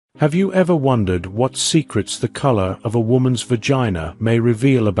Have you ever wondered what secrets the color of a woman's vagina may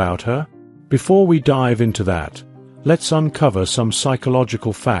reveal about her? Before we dive into that, let's uncover some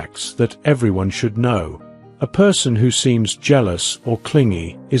psychological facts that everyone should know. A person who seems jealous or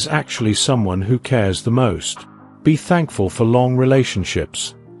clingy is actually someone who cares the most. Be thankful for long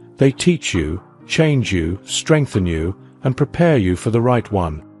relationships. They teach you, change you, strengthen you, and prepare you for the right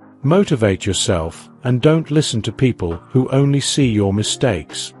one. Motivate yourself, and don't listen to people who only see your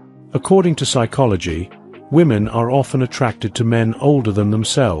mistakes. According to psychology, women are often attracted to men older than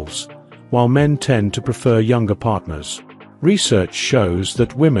themselves, while men tend to prefer younger partners. Research shows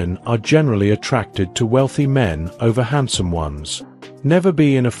that women are generally attracted to wealthy men over handsome ones. Never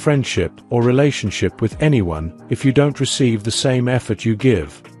be in a friendship or relationship with anyone if you don't receive the same effort you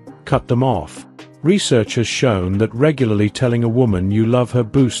give. Cut them off. Research has shown that regularly telling a woman you love her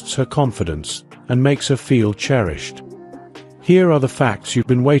boosts her confidence and makes her feel cherished. Here are the facts you've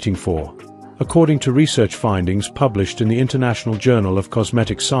been waiting for. According to research findings published in the International Journal of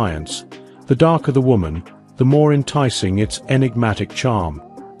Cosmetic Science, the darker the woman, the more enticing its enigmatic charm.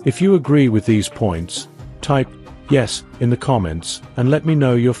 If you agree with these points, type yes in the comments and let me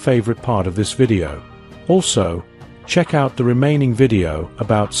know your favorite part of this video. Also, check out the remaining video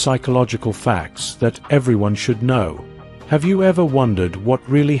about psychological facts that everyone should know. Have you ever wondered what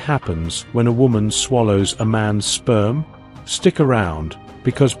really happens when a woman swallows a man's sperm? Stick around,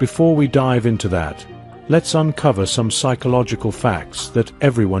 because before we dive into that, let's uncover some psychological facts that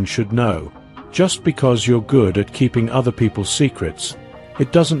everyone should know. Just because you're good at keeping other people's secrets,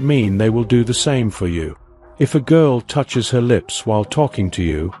 it doesn't mean they will do the same for you. If a girl touches her lips while talking to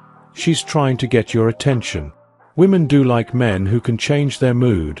you, she's trying to get your attention. Women do like men who can change their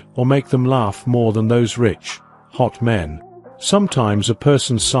mood or make them laugh more than those rich, hot men. Sometimes a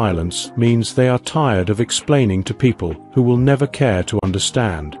person's silence means they are tired of explaining to people who will never care to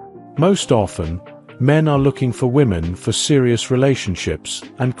understand. Most often, men are looking for women for serious relationships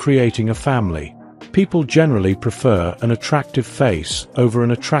and creating a family. People generally prefer an attractive face over an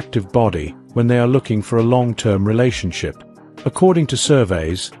attractive body when they are looking for a long-term relationship. According to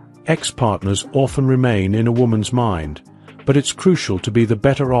surveys, ex-partners often remain in a woman's mind, but it's crucial to be the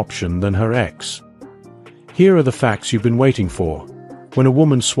better option than her ex. Here are the facts you've been waiting for. When a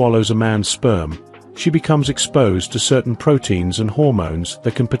woman swallows a man's sperm, she becomes exposed to certain proteins and hormones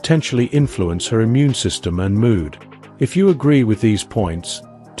that can potentially influence her immune system and mood. If you agree with these points,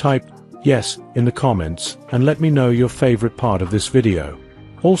 type yes in the comments and let me know your favorite part of this video.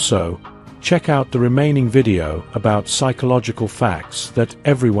 Also, check out the remaining video about psychological facts that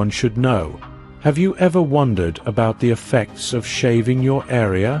everyone should know. Have you ever wondered about the effects of shaving your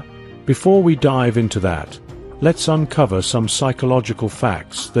area? Before we dive into that, let's uncover some psychological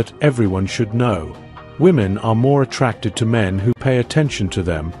facts that everyone should know. Women are more attracted to men who pay attention to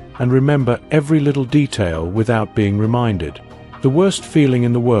them and remember every little detail without being reminded. The worst feeling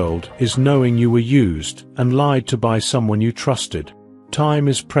in the world is knowing you were used and lied to by someone you trusted. Time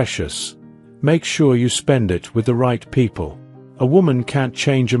is precious. Make sure you spend it with the right people. A woman can't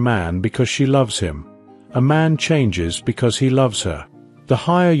change a man because she loves him. A man changes because he loves her. The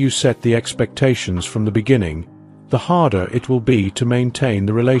higher you set the expectations from the beginning, the harder it will be to maintain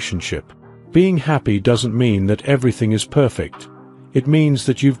the relationship. Being happy doesn't mean that everything is perfect. It means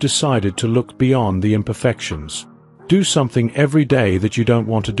that you've decided to look beyond the imperfections. Do something every day that you don't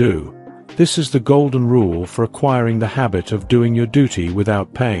want to do. This is the golden rule for acquiring the habit of doing your duty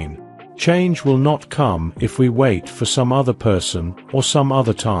without pain. Change will not come if we wait for some other person or some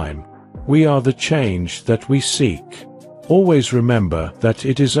other time. We are the change that we seek. Always remember that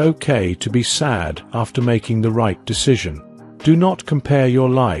it is okay to be sad after making the right decision. Do not compare your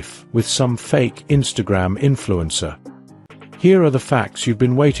life with some fake Instagram influencer. Here are the facts you've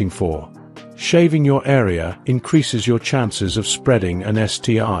been waiting for. Shaving your area increases your chances of spreading an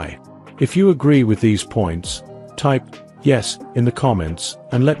STI. If you agree with these points, type yes in the comments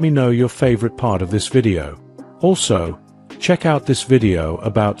and let me know your favorite part of this video. Also, check out this video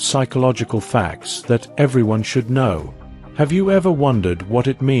about psychological facts that everyone should know. Have you ever wondered what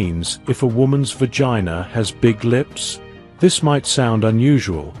it means if a woman's vagina has big lips? This might sound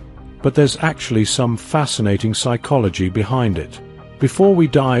unusual, but there's actually some fascinating psychology behind it. Before we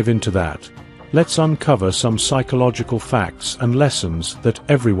dive into that, let's uncover some psychological facts and lessons that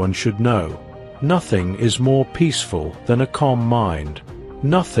everyone should know. Nothing is more peaceful than a calm mind.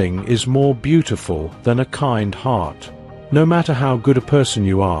 Nothing is more beautiful than a kind heart. No matter how good a person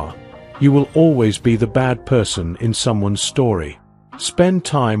you are, you will always be the bad person in someone's story. Spend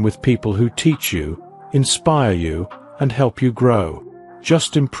time with people who teach you, inspire you, and help you grow.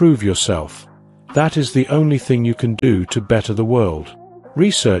 Just improve yourself. That is the only thing you can do to better the world.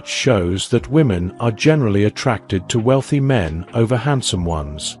 Research shows that women are generally attracted to wealthy men over handsome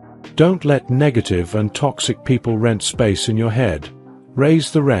ones. Don't let negative and toxic people rent space in your head.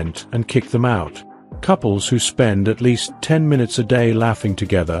 Raise the rent and kick them out. Couples who spend at least 10 minutes a day laughing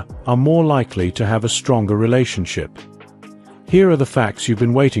together are more likely to have a stronger relationship. Here are the facts you've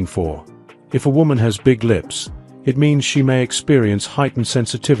been waiting for. If a woman has big lips, it means she may experience heightened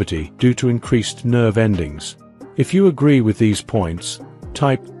sensitivity due to increased nerve endings. If you agree with these points,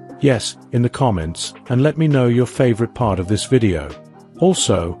 type yes in the comments and let me know your favorite part of this video.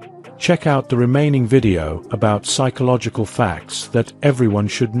 Also, check out the remaining video about psychological facts that everyone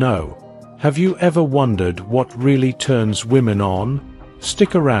should know. Have you ever wondered what really turns women on?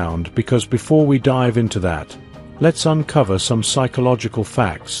 Stick around because before we dive into that, let's uncover some psychological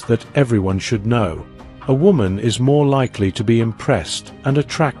facts that everyone should know. A woman is more likely to be impressed and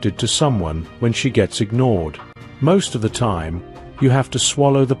attracted to someone when she gets ignored. Most of the time, you have to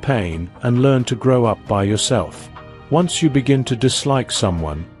swallow the pain and learn to grow up by yourself. Once you begin to dislike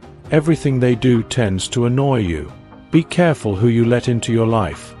someone, everything they do tends to annoy you. Be careful who you let into your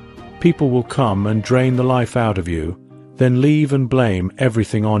life. People will come and drain the life out of you, then leave and blame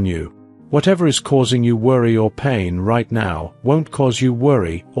everything on you. Whatever is causing you worry or pain right now won't cause you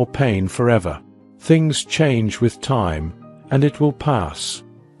worry or pain forever. Things change with time, and it will pass.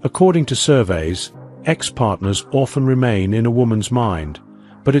 According to surveys, ex-partners often remain in a woman's mind,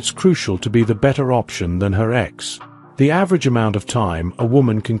 but it's crucial to be the better option than her ex. The average amount of time a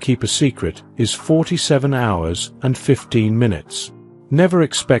woman can keep a secret is 47 hours and 15 minutes. Never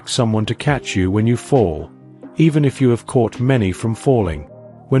expect someone to catch you when you fall, even if you have caught many from falling.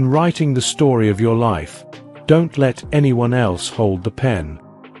 When writing the story of your life, don't let anyone else hold the pen.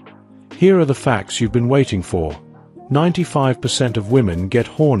 Here are the facts you've been waiting for. 95% of women get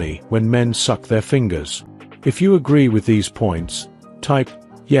horny when men suck their fingers. If you agree with these points, type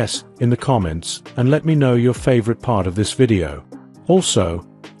yes in the comments and let me know your favorite part of this video. Also,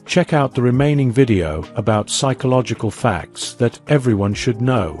 check out the remaining video about psychological facts that everyone should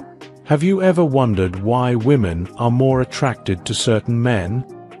know. Have you ever wondered why women are more attracted to certain men?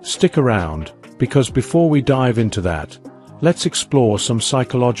 Stick around, because before we dive into that, let's explore some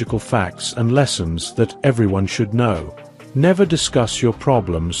psychological facts and lessons that everyone should know. Never discuss your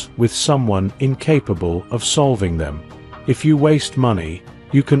problems with someone incapable of solving them. If you waste money,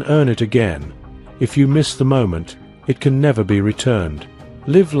 you can earn it again. If you miss the moment, it can never be returned.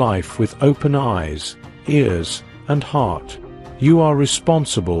 Live life with open eyes, ears, and heart. You are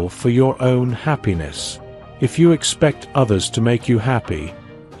responsible for your own happiness. If you expect others to make you happy,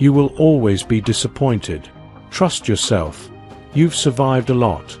 you will always be disappointed. Trust yourself. You've survived a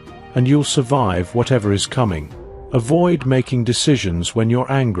lot, and you'll survive whatever is coming. Avoid making decisions when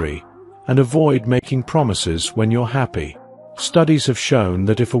you're angry, and avoid making promises when you're happy. Studies have shown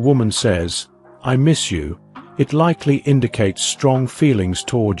that if a woman says, "I miss you," it likely indicates strong feelings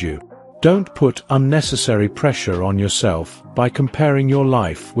toward you. Don't put unnecessary pressure on yourself by comparing your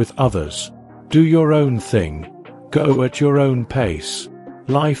life with others. Do your own thing. Go at your own pace.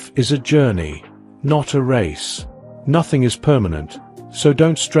 Life is a journey, not a race. Nothing is permanent, so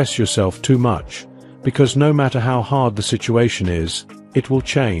don't stress yourself too much, because no matter how hard the situation is, it will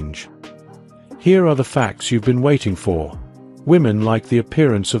change. Here are the facts you've been waiting for. Women like the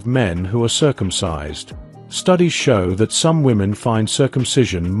appearance of men who are circumcised. Studies show that some women find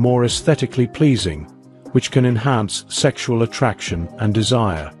circumcision more aesthetically pleasing, which can enhance sexual attraction and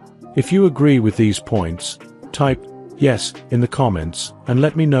desire. If you agree with these points, type yes in the comments and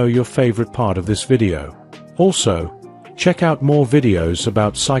let me know your favorite part of this video. Also, check out more videos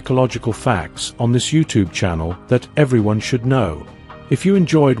about psychological facts on this YouTube channel that everyone should know. If you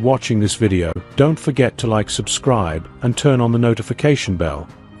enjoyed watching this video, don't forget to like, subscribe, and turn on the notification bell,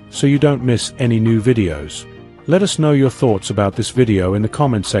 so you don't miss any new videos. Let us know your thoughts about this video in the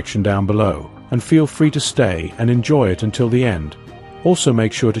comment section down below, and feel free to stay and enjoy it until the end. Also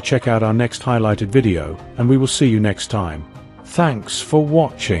make sure to check out our next highlighted video, and we will see you next time. Thanks for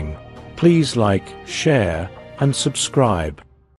watching. Please like, share, and subscribe.